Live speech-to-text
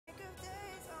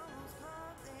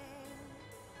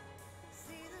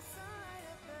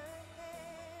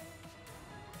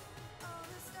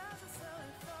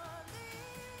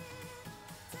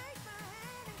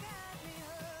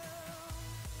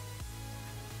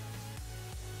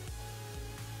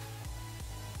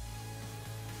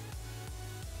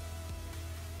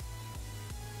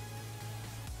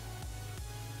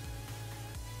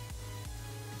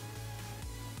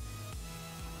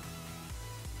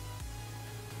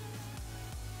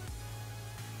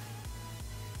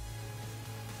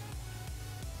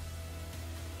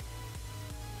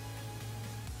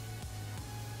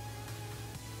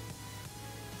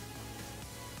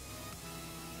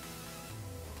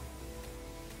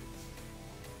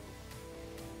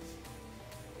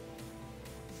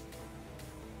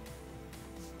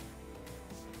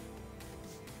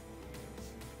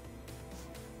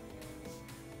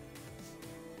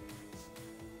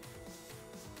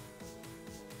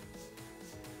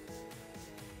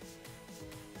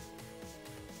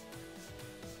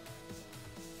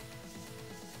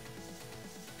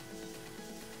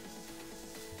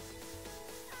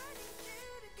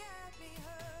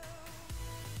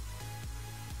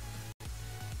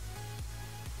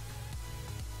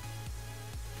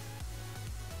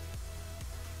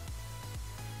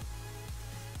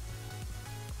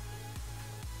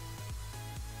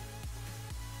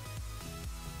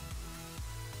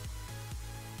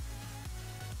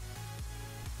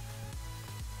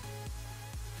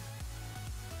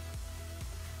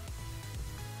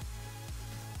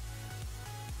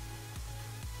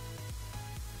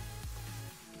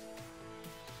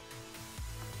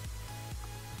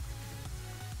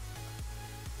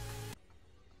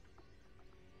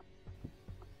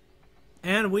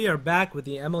And we are back with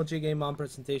the MLG Game On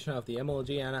presentation of the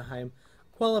MLG Anaheim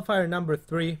Qualifier number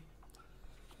 3.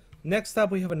 Next up,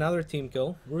 we have another team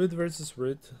kill, Root versus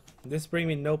Root. This brings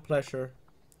me no pleasure.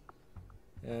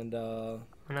 And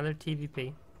another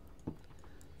TVP.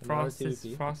 Frost is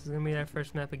gonna be their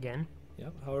first map again.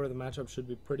 Yep. However, the matchup should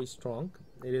be pretty strong.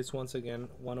 It is once again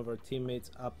one of our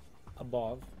teammates up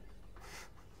above,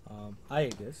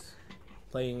 iaguz,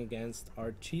 playing against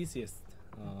our cheesiest.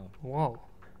 Whoa.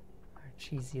 Our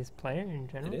cheesiest player in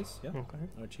general? It is, yeah. Okay.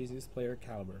 Our cheesiest player,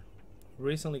 Caliber.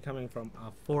 Recently coming from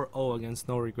a 4-0 against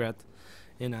No Regret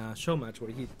in a show match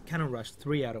where he kind of rushed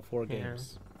 3 out of 4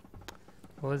 games.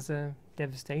 It was a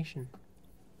devastation.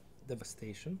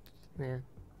 Devastation? Yeah.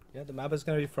 Yeah, the map is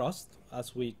going to be Frost,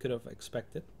 as we could have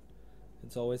expected.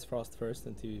 It's always Frost first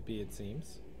in TVP, it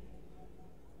seems.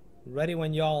 Ready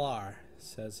when y'all are,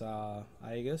 says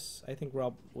iaguz. I think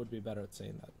Rob would be better at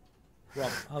saying that.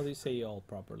 Rob, how do you say y'all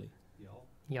properly?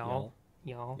 Y'all.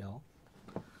 Y'all.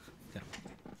 Yeah.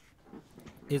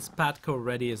 Is Patco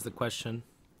ready is the question.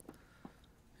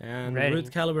 And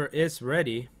Root Caliber is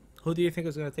ready. Who do you think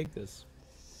is going to take this?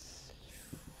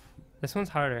 This one's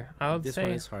harder. I would say. This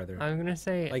one is harder. I'm gonna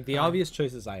say like the obvious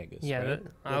choice is iaguz. Yeah,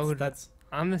 right?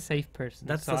 I'm the safe person.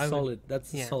 That's so a solid.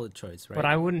 That's a solid choice, right? But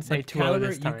I wouldn't say 2-0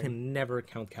 this time. You can never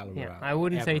count Caliber out. I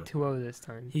wouldn't ever. say 2-0 this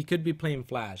time. He could be playing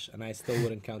Flash, and I still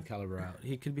wouldn't count Caliber out.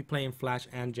 He could be playing Flash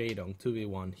and Jadong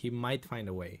 2v1. He might find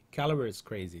a way. Caliber is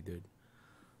crazy, dude.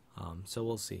 So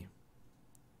we'll see.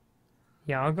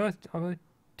 Yeah, I'll go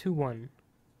 2-1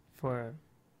 for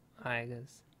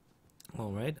iaguz.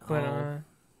 All right. But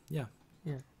yeah.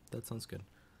 That sounds good.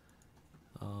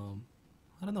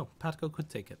 I don't know. Patco could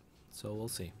take it. So we'll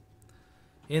see.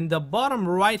 In the bottom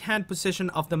right-hand position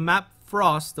of the map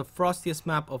Frost, the frostiest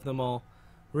map of them all,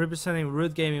 representing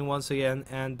Root Gaming once again,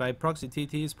 and by proxy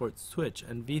TT Sports Twitch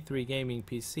and V3 Gaming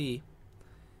PC,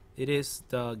 it is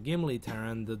the Gimli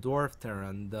Terran, the Dwarf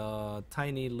Terran, the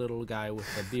tiny little guy with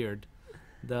the beard,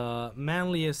 the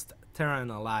manliest Terran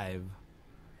alive.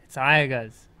 It's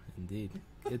iaguz. Indeed.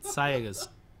 It's iaguz.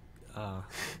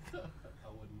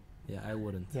 Yeah, I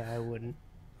wouldn't. Yeah, I wouldn't.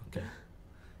 Okay.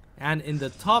 And in the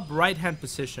top right-hand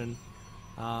position,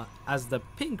 as the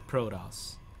pink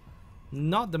Protoss,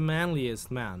 not the manliest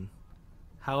man,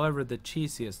 however the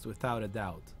cheesiest without a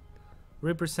doubt,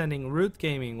 representing Root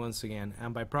Gaming once again,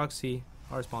 and by proxy,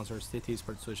 our sponsors, TT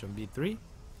Sports Twitch and V3,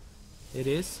 it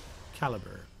is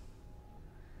Caliber.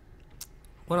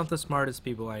 One of the smartest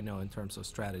people I know in terms of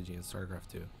strategy in StarCraft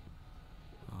 2.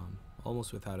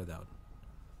 Almost without a doubt.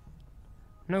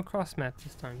 No cross map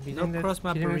this time. No cross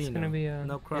map arena. It's gonna be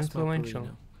no cross influential.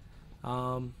 map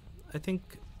arena.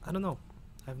 I don't know.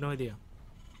 I have no idea.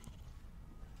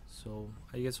 So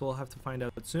I guess we'll have to find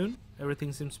out soon.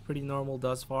 Everything seems pretty normal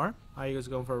thus far. iaguz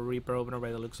going for a Reaper opener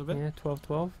by the looks of it. Yeah,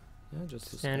 12-12. Yeah,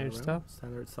 just standard stuff.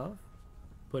 Standard stuff.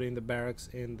 Putting the barracks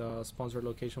in the sponsored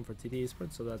location for TT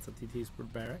Esports, so that's a TT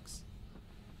Esports barracks.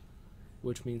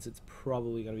 Which means it's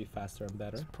probably going to be faster and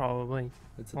better. Probably.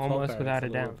 It's almost without a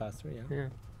doubt. Faster, yeah.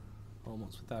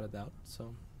 Almost without a doubt.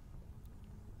 So.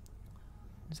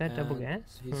 Is that double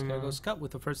gas? He's going to go scout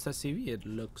with the first SCV, it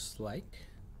looks like.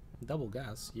 Double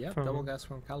gas. Yeah, double gas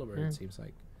from Caliber, it seems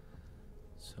like.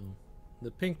 So, the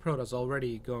pink Protoss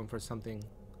already going for something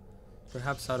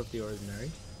perhaps out of the ordinary.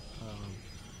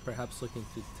 Perhaps looking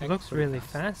to tech. It looks really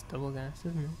fast, double gas,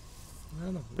 isn't it? I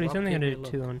don't know. But he's only going to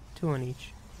do two on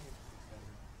each.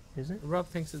 Is it? Rob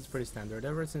thinks it's pretty standard.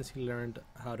 Ever since he learned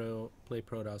how to play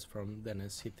Protoss from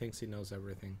Dennis, he thinks he knows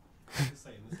everything.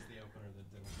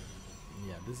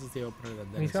 Yeah, this is the opener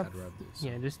that Dennis had Rob do. So.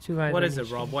 Yeah, just 2 guys. What is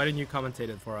it, Rob? Why didn't you commentate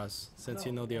it for us, since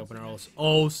you know the opener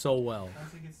also so well?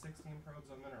 Once he gets 16 probes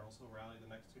on minerals, he'll rally the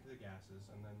next 2 to the gases,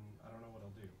 and then I don't know what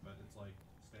he'll do, but it's like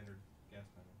standard gas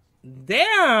panels.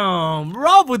 Damn!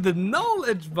 Rob with the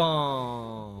knowledge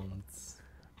bombs!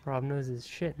 Rob knows his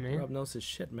shit, man. Rob knows his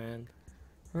shit, man.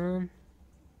 Will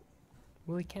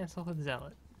he cancel his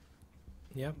zealot?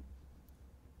 Yep.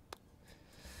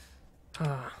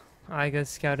 iaguz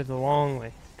scouted the long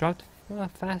way. Dropped a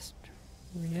fast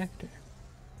reactor.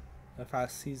 A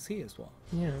fast CZ as well.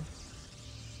 Yeah.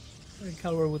 And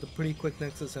Caliber with a pretty quick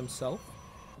Nexus himself.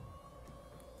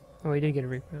 Oh, he did get a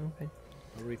Reaper, okay.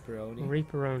 A Reaperoni.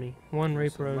 Reaperoni. One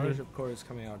Reaperoni. Mothership Core is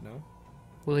coming out now.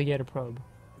 Will he get a probe?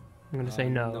 I'm gonna say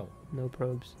no. No. No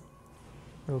probes.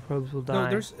 No probes will die.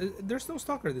 No, there's no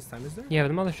Stalker this time, is there? Yeah,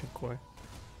 the Mothership Core.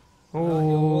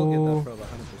 We'll get that probe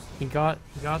 100%. He got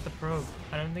the probe.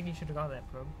 I don't think he should have got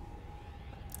that probe.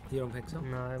 You don't think so?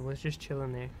 No, it was just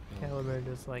chilling there. Oh. Caliber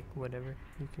just like, whatever,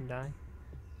 you can die.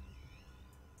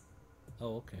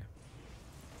 Oh, okay.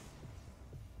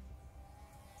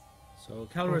 So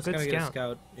Caliber is good gonna get a scout.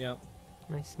 scout. Yeah,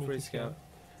 Nice sneaky free scout. scout.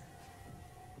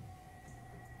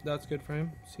 That's good for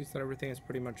him. Sees that everything is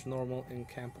pretty much normal in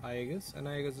Camp iaguz, and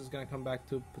iaguz is gonna come back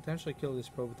to potentially kill this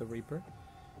probe with the Reaper.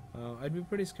 I'd be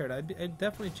pretty scared. I'd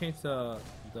definitely change the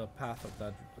path of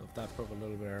that probe a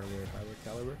little bit earlier if I were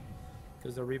Caliber,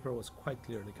 because the Reaper was quite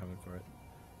clearly coming for it.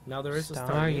 Now there is a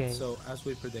Stargate, so as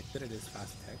we predicted, it is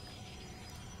fast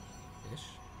tech-ish.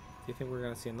 Do you think we're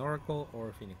gonna see an Oracle or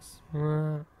a Phoenix?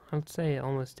 I'd say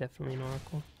almost definitely an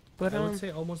Oracle. But I would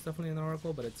say almost definitely an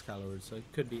Oracle, but it's Caliber, so it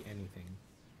could be anything.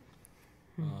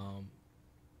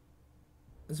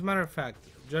 As a matter of fact,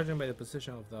 judging by the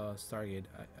position of the Stargate,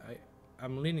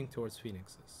 I'm leaning towards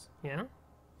Phoenixes. Yeah?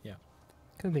 Yeah.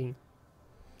 Could be.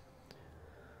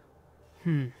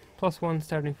 +1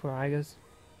 starting for iaguz.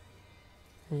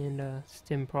 And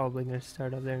Stim probably going to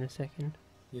start up there in a second.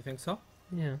 You think so?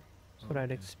 Yeah, that's what I'd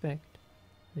Okay. expect.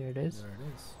 There it is. There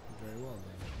it is. Very well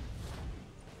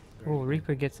then. Oh, Very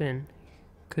Reaper gets in.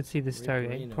 Could see the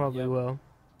Stargate. Reaperino, Probably yep. will.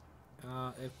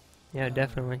 If, Yeah,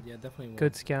 definitely. Yeah, definitely. Will.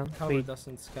 Good scout. Caliber Wait,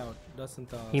 doesn't scout. Doesn't.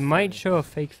 he might show a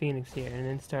fake Phoenix here and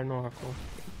then start an Oracle.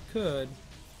 Could,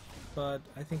 but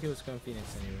I think it was going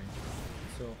Phoenix anyway.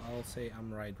 So I'll say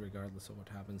I'm right regardless of what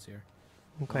happens here.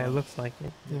 Okay, it looks like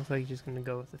it. Looks like he's just going to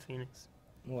go with the Phoenix.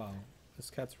 Wow, this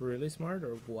cat's really smart,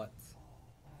 or what?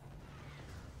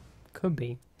 Could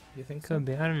be. You think Could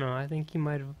be. I don't know. I think he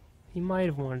might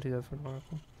have wanted to go for an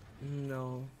Oracle.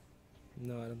 No,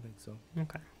 I don't think so.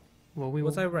 Okay. Well, we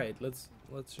Was will. I right? Let's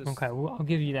just. Okay, well, I'll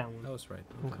give you that I one. was right.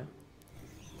 Okay.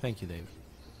 Thank you, Dave.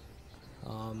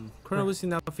 Currently losing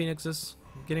now Phoenixes,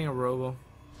 getting a Robo.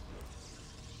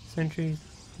 Sentries,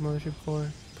 Mothership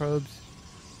 4, probes,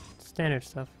 standard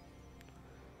stuff.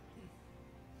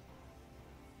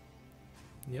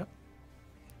 Yep.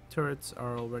 Turrets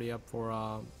are already up for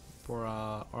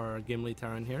our Gimli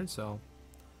Terran here, so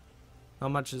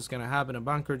not much is gonna happen. A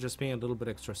bunker just being a little bit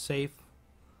extra safe.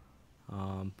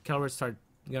 Caliber's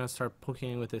gonna start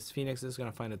poking with his Phoenixes,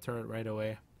 gonna find a turret right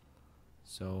away.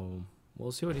 So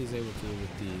we'll see what he's able to do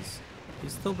with these.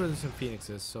 He's still producing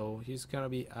Phoenixes, so he's gonna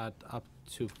be at up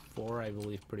to 4, I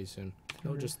believe, pretty soon.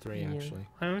 No, just 3 Yeah. actually.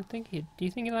 I don't think he. Do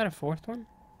you think he'll add a 4th one?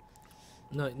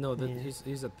 No, Yeah.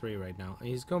 he's at 3 right now. And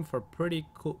he's going for pretty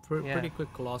cool, pretty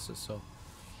quick Colossus. So,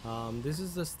 this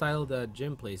is the style that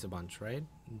Jim plays a bunch, right?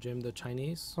 Jim the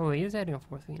Chinese, Oh, he is adding a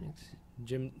 4th Phoenix.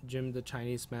 Jim the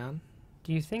Chinese man.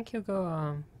 Do you think he'll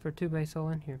go for 2 base all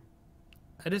in here?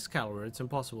 It is Caliber. It's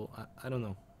impossible. I don't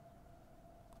know.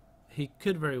 He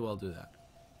could very well do that.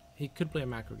 He could play a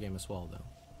macro game as well, though.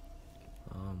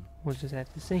 We'll just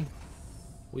have to see.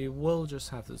 We will just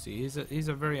have to see. He's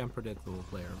a very unpredictable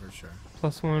player for sure.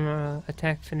 +1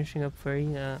 attack finishing up for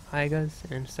iaguz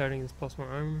and starting his +1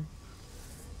 armor.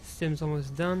 Stim's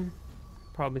almost done.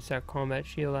 Probably start combat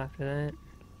shield after that.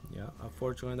 Yeah, a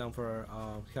Forge going down for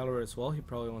Caliber as well. He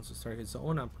probably wants to start his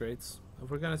own upgrades. If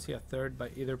we're gonna see a 3rd by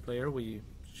either player, we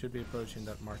should be approaching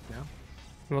that mark now.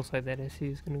 Looks like that SC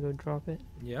is gonna go drop it.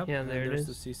 Yep. Yeah, and there it there's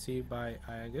is. the CC by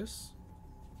iaguz.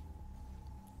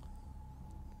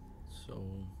 So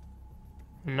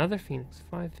Another Phoenix,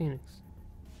 5 Phoenix.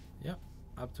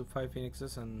 up to 5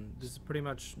 Phoenixes, and this is pretty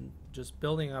much just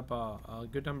building up a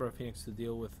good number of Phoenix to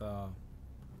deal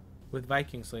with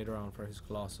Vikings later on for his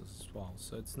Colossus as well.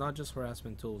 So it's not just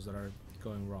harassment tools that are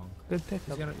going wrong. Good He's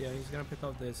pickup. gonna pick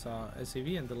up this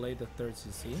SCV and delay the 3rd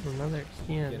CC. Another,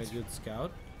 yeah. Get a that's- good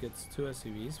scout. Gets 2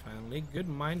 SCVs finally. Good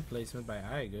mine placement by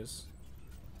iaguz.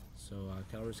 So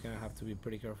Caliber's gonna have to be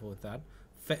pretty careful with that.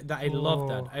 I love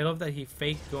that. Oh. I love that he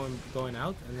faked going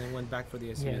out and then went back for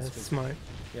the SCVs. Yeah, that's 'cause- smart.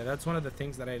 yeah, that's one of the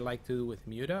things that I like to do with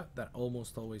Muta that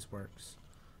almost always works.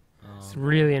 It's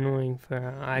really annoying for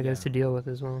iaguz yeah. to deal with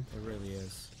as well. It really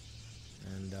is.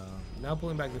 And now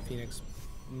pulling back the Phoenix,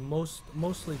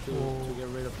 mostly to get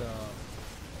rid of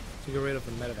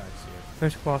the medevacs here.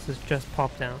 First Colossus just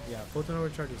popped out. Yeah, photon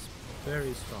overcharge is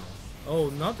very strong. Oh,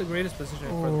 not the greatest position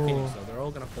for the Phoenix though. They're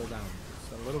all gonna fall down.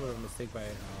 It's a little bit of a mistake by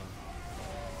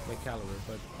Caliber,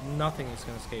 but nothing is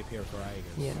gonna escape here for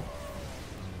iaguz. Yeah.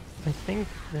 I think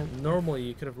that Normally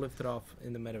you could have lifted off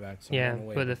in the medevacs. And Yeah, run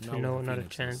away, but if not you know, with the not a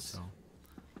Phoenixes, chance.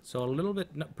 So a little bit,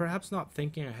 perhaps not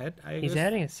thinking ahead. he's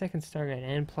adding a 2nd Stargate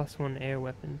and +1 air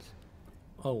weapons.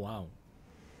 Oh wow.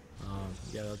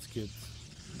 Yeah, that's good.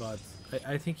 But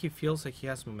I think he feels like he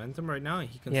has momentum right now, and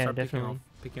he can Yeah, start definitely.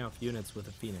 picking off units with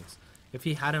a Phoenix. If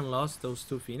he hadn't lost those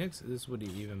 2 Phoenix, this would be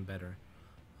even better.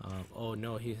 Oh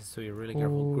no, he has to be really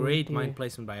careful. Oh, Great dear. mine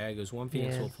placement by iaguz. 1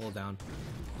 Phoenix Yeah. will fall down.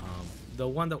 The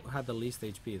one that had the least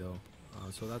HP though,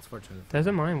 so that's fortunate.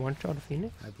 Doesn't mind one shot a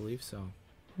Phoenix? I believe so.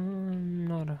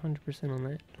 Not 100% on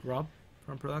that. Rob,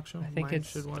 from production. I think Mine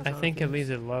should one-shot I think it Phoenix. leaves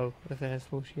it low if it has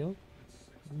full shield.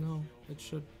 No, it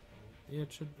should. Yeah,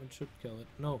 it should kill it.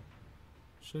 No,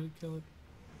 should it kill it?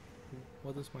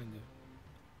 What does mine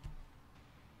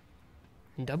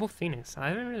do? Double Phoenix. I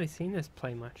haven't really seen this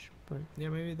play much, but Yeah,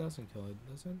 maybe it doesn't kill it.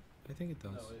 Does it? I think it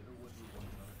does. No, it would be one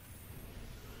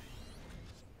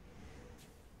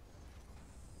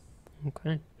shot.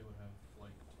 okay. It would have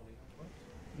like 20 hit points.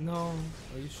 No,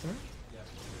 are you sure? Yeah,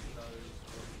 it does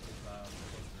 35, 35.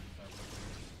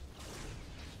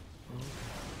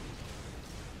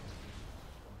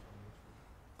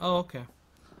 Oh, okay.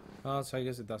 So I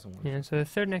guess it doesn't work. Yeah. So the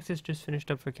third Nexus just finished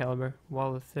up for Caliber,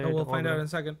 while the third. Oh, we'll find out in orbital- a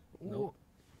second. Nope.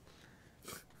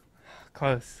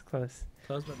 Close, close.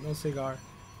 Close, but no cigar.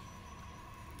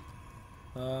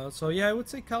 So yeah, I would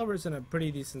say Caliber's in a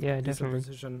pretty decent, Yeah, decent definitely.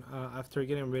 position after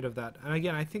getting rid of that. And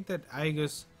again, I think that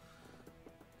iaguz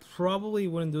probably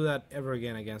wouldn't do that ever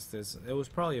again against this. It was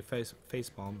probably a face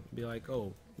palm. Be like,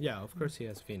 oh yeah, of course he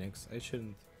has Phoenix. I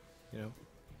shouldn't, you know,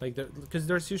 like because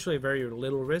there's usually very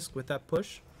little risk with that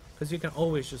push, because you can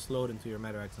always just load into your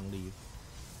Metax and leave.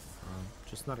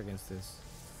 Just not against this.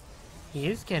 He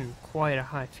is getting quite a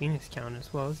high Phoenix count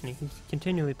as well, isn't he? He's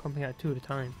continually pumping out 2 at a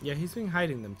time. Yeah, he's been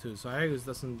hiding them too, so iaguz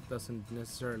doesn't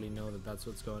necessarily know that that's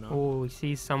what's going on. Oh, we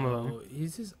see some of them. Oh,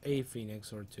 he's just a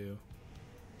Phoenix or two.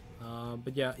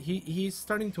 But yeah, he's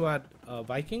starting to add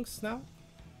Vikings now,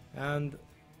 and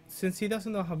since he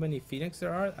doesn't know how many Phoenix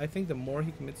there are, I think the more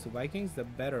he commits to Vikings, the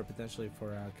better potentially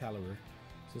for Caliber.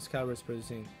 Since Caliber is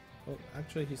producing, oh,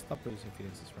 actually he stopped producing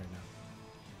Phoenixes right now.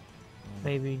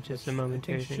 Maybe just a which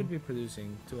momentary I think should thing. be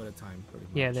producing 2 at a time, pretty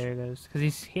much. Yeah, there it goes. Because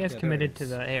he has Yeah, there committed it to is.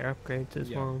 the air upgrades as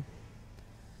Yeah. well.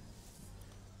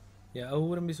 Yeah, I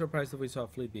wouldn't be surprised if we saw a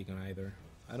Fleet Beacon either.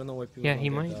 I don't know why people. Yeah, don't he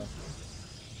get might.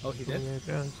 Oh, he Oh, did. there it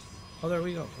goes. Oh, there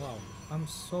we go. Wow, I'm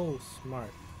so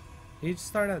smart. He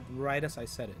started right as I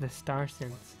said it. The Star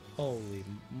Sense. Holy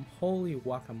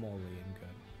guacamole, I'm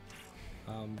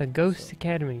good. The Ghost so-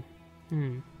 Academy.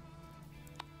 What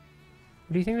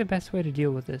do you think the best way to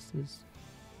deal with this is?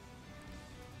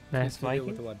 Mass to deal with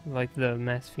Viking? the what? Like the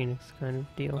Mass Phoenix kind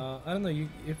of deal? I don't know.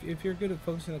 If you're good at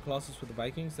focusing the Colossus with the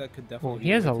Vikings, that could definitely. Well, be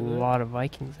he has the a way to do it. lot of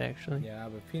Vikings actually. Yeah,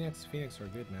 but Phoenix are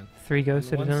good, man. 3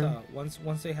 ghosts And at a time.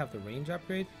 once they have the range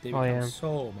upgrade, they Oh, become yeah.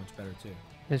 so much better too.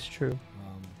 It's true.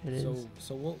 It so is.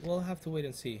 so we'll have to wait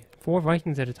and see. 4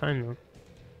 Vikings at a time though.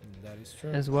 That is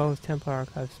true. As well as Templar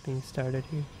Archives being started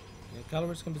here. Yeah,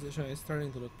 Caliber's composition is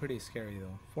starting to look pretty scary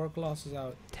though. 4 Colossus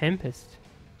out. Tempest.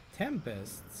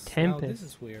 Tempests. Now, Tempest. this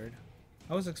is weird.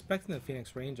 I was expecting the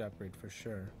Phoenix range upgrade for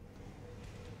sure.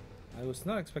 I was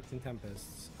not expecting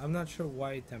Tempests. I'm not sure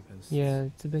why Tempests. Yeah,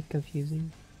 it's a bit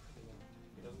confusing.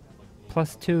 He doesn't have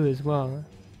like the +2 as well.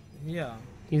 Yeah.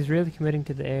 He's really committing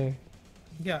to the air.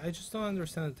 Yeah, I just don't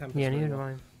understand the Tempest. Yeah, very neither do well.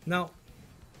 I. Now,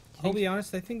 I'll think- be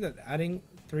honest, I think that adding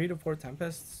 3 to 4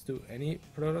 Tempests to any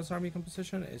Protoss army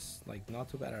composition is like not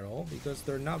too bad at all, because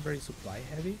they're not very supply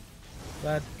heavy.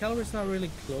 But Caliber's not really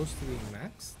close to being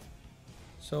maxed.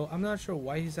 So I'm not sure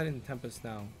why he's adding the Tempest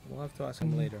now. We'll have to ask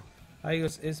him later.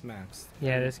 iaguz is maxed.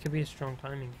 Yeah, this could be a strong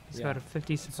timing. He's Yeah. got a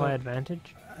 50 supply So-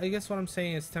 advantage. I guess what I'm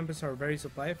saying is Tempests are very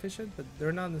supply efficient, but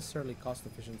they're not necessarily cost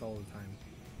efficient all the time.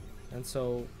 And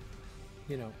so,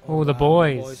 you know. Oh, the wow,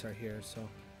 boys. The boys are here, so.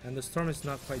 And the storm is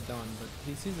not quite done, but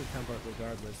he sees the Templar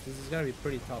regardless. This is gonna be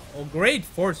pretty tough. Oh, great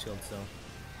force fields though.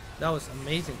 That was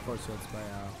amazing force fields by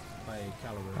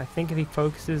Caliber. I think if he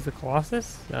focuses the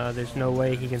Colossus, there's no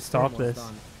way he can Storm stop was this.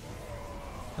 done.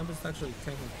 Tempest actually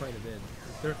tanking quite a bit.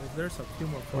 If there's a few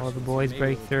more force Oh, the fields, boys maybe break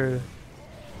we can through. do it.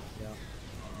 Yeah.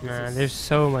 Nah, This is- there's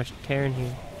so much tearing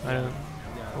here. I don't. Yeah,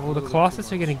 a Oh, the little bit Colossus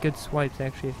too are much. getting good swipes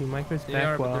actually. If he micros They back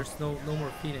are, but well. there's no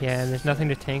more Phoenix. Yeah, and there's so- nothing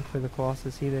to tank for the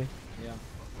Colossus either. Yeah.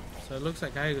 So it looks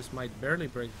like iaguz might barely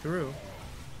break through.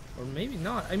 Or maybe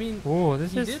not. I mean, Oh,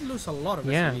 this he is did lose a lot of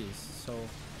yeah. SCVs. So,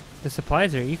 the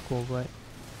supplies are equal, but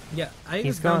yeah, iaguz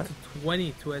He's down got- to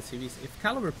 22 SCVs. If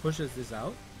Caliber pushes this out,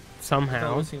 without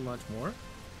somehow. losing much more,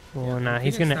 Oh, yeah, nah, and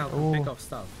he's Phoenix gonna. now can pick Oh, up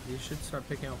stuff. He should start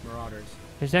picking up Marauders.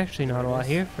 there's actually not a There it lot is.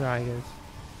 here for iaguz.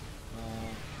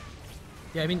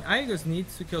 Yeah, I mean, iaguz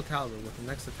needs to kill Caliber with the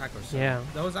next attack or so. Yeah.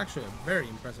 That was actually a very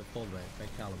impressive hold by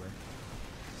Caliber.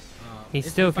 He if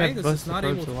still kept iaguz both is the not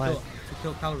able probes to alive.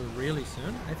 kill Caliber really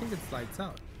soon, I think it's lights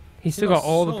out. He's He still got lost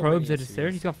all the so probes many at his third.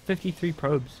 SCVs. He's got 53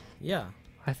 probes. Yeah.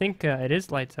 I think it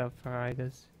is lights out for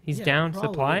iaguz. He's Yeah, down probably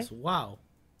supply. is. Wow.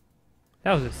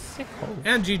 That was a sick hold.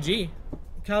 And GG.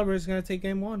 Caliber is gonna take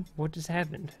game 1. What just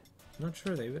happened? Not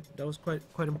sure, David. That was quite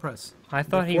impressed. I The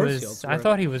thought he force was. fields I were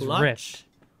thought he was clutch. ripped.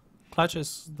 Clutch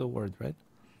is the word, right?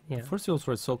 Yeah. Force fields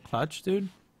were so clutch, dude.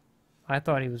 I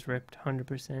thought he was ripped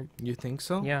 100%. You think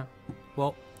so? Yeah.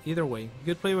 Well, either way,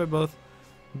 good play by both.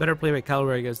 Better play by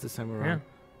Caliber, I guess, this time Yeah.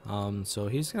 around. So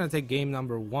he's gonna take game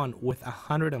number 1 with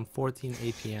 114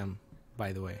 APM.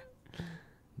 By the way,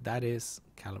 that is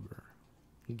Caliber.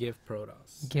 Give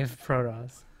Protoss. Give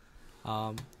Protoss.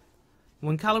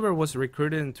 When Caliber was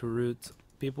recruited into Root,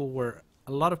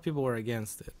 a lot of people were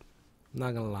against it. I'm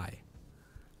not gonna lie.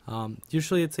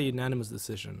 Usually it's a unanimous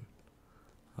decision.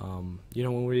 You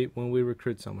know, when we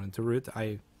recruit someone into Root,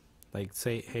 I like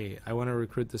say, hey, I want to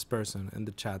recruit this person in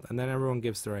the chat, and then everyone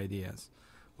gives their ideas.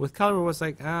 With Caliber was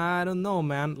like, I don't know,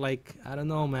 man.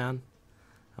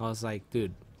 I was like,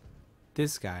 dude,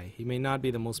 this guy, he may not be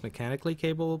the most mechanically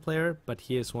capable player, but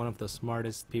he is one of the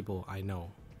smartest people I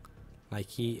know. Like,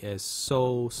 he is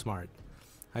so smart.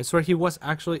 I swear he was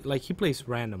actually, like, he plays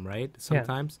random, right?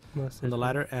 Sometimes Most on the of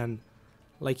ladder, and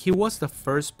like, he was the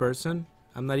first person,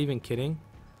 I'm not even kidding,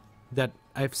 that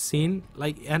I've seen,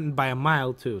 like, and by a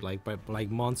mile too, like by like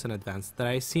months in advance, that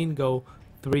I've seen go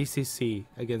 3cc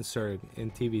against Zerg in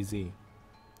TVZ.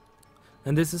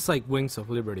 And this is like Wings of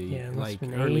Liberty, Yeah, it must like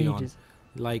have been early on. ages.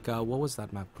 Like, what was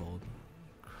that map called?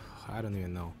 I don't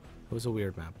even know. It was a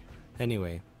weird map.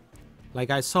 Anyway, like,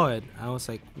 I saw it, I was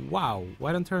like, wow,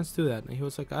 why don't turns do that? And he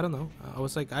was like, I don't know. I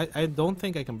was like, I don't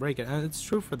think I can break it. And it's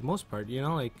true for the most part, you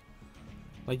know,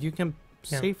 like you can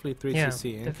safely 3cc. And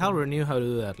definitely. Caliber knew how to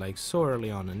do that, like, so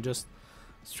early on, and just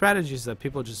strategies that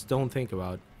people just don't think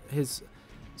about.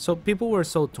 So people were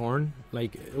so torn,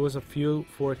 like, it was a few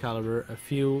for Caliber, a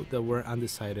few that were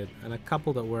undecided, and a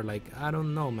couple that were like, I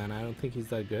don't know, man, I don't think he's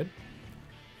that good.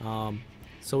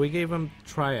 So we gave him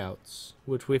tryouts,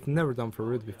 which we've never done for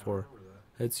Root before.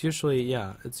 It's usually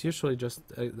just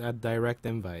a direct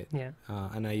invite, Yeah.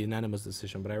 and a unanimous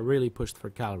decision, but I really pushed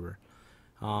for Caliber.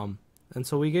 And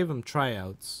so we gave him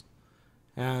tryouts,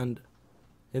 and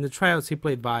in the tryouts he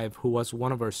played Vive, who was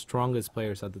one of our strongest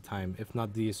players at the time, if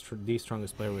not the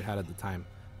strongest player we had at the time,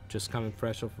 just coming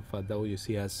fresh off of a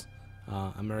WCS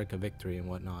America victory and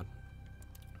whatnot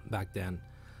back then.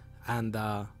 And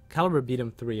Caliber beat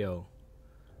him 3-0,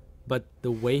 but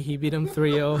the way he beat him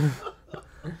 3-0,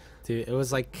 dude, it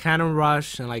was like cannon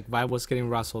rush, and like Vibe was getting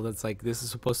rustled. It's like, this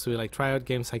is supposed to be like tryout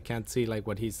games. I can't see like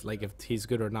what he's like, if he's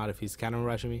good or not, if he's cannon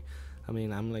rushing me. I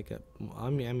mean, I'm like,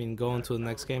 going to the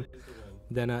next game.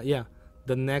 Then yeah,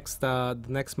 the next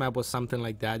map was something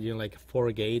like that, you know, like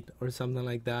 4 gate or something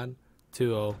like that,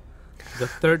 2-0. The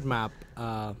third map,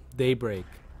 Daybreak,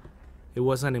 it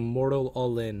was an immortal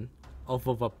all-in off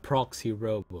of a proxy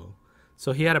robo.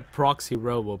 So he had a proxy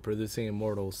robo producing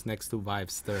immortals next to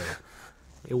Vive's third.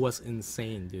 It was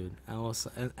insane, dude.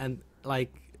 And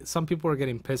like, some people were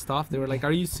getting pissed off. They were like,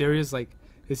 are you serious? Like,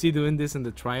 is he doing this in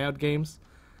the tryout games?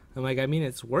 I'm like, I mean,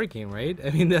 it's working, right? I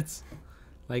mean, that's,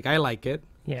 like, I like it.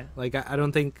 Yeah. Like, I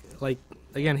don't think, like,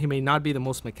 again, he may not be the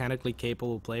most mechanically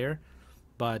capable player,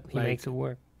 but He like, makes it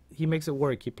work. he makes it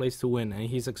work. He plays to win, and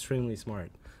he's extremely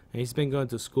smart. And he's been going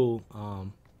to school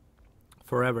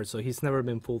forever, so he's never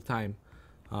been full-time,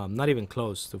 not even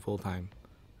close to full-time.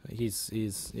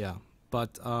 He's yeah,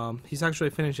 but he's actually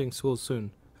finishing school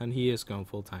soon, and he is going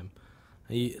full-time.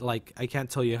 Like, I can't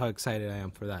tell you how excited I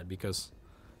am for that, because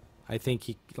I think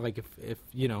he, like, if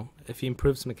you know, if he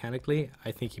improves mechanically,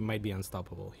 I think he might be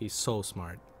unstoppable. He's so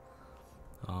smart.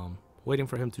 Waiting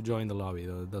for him to join the lobby,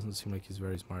 though. It doesn't seem like he's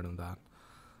very smart on that.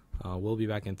 We'll be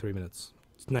back in 3 minutes.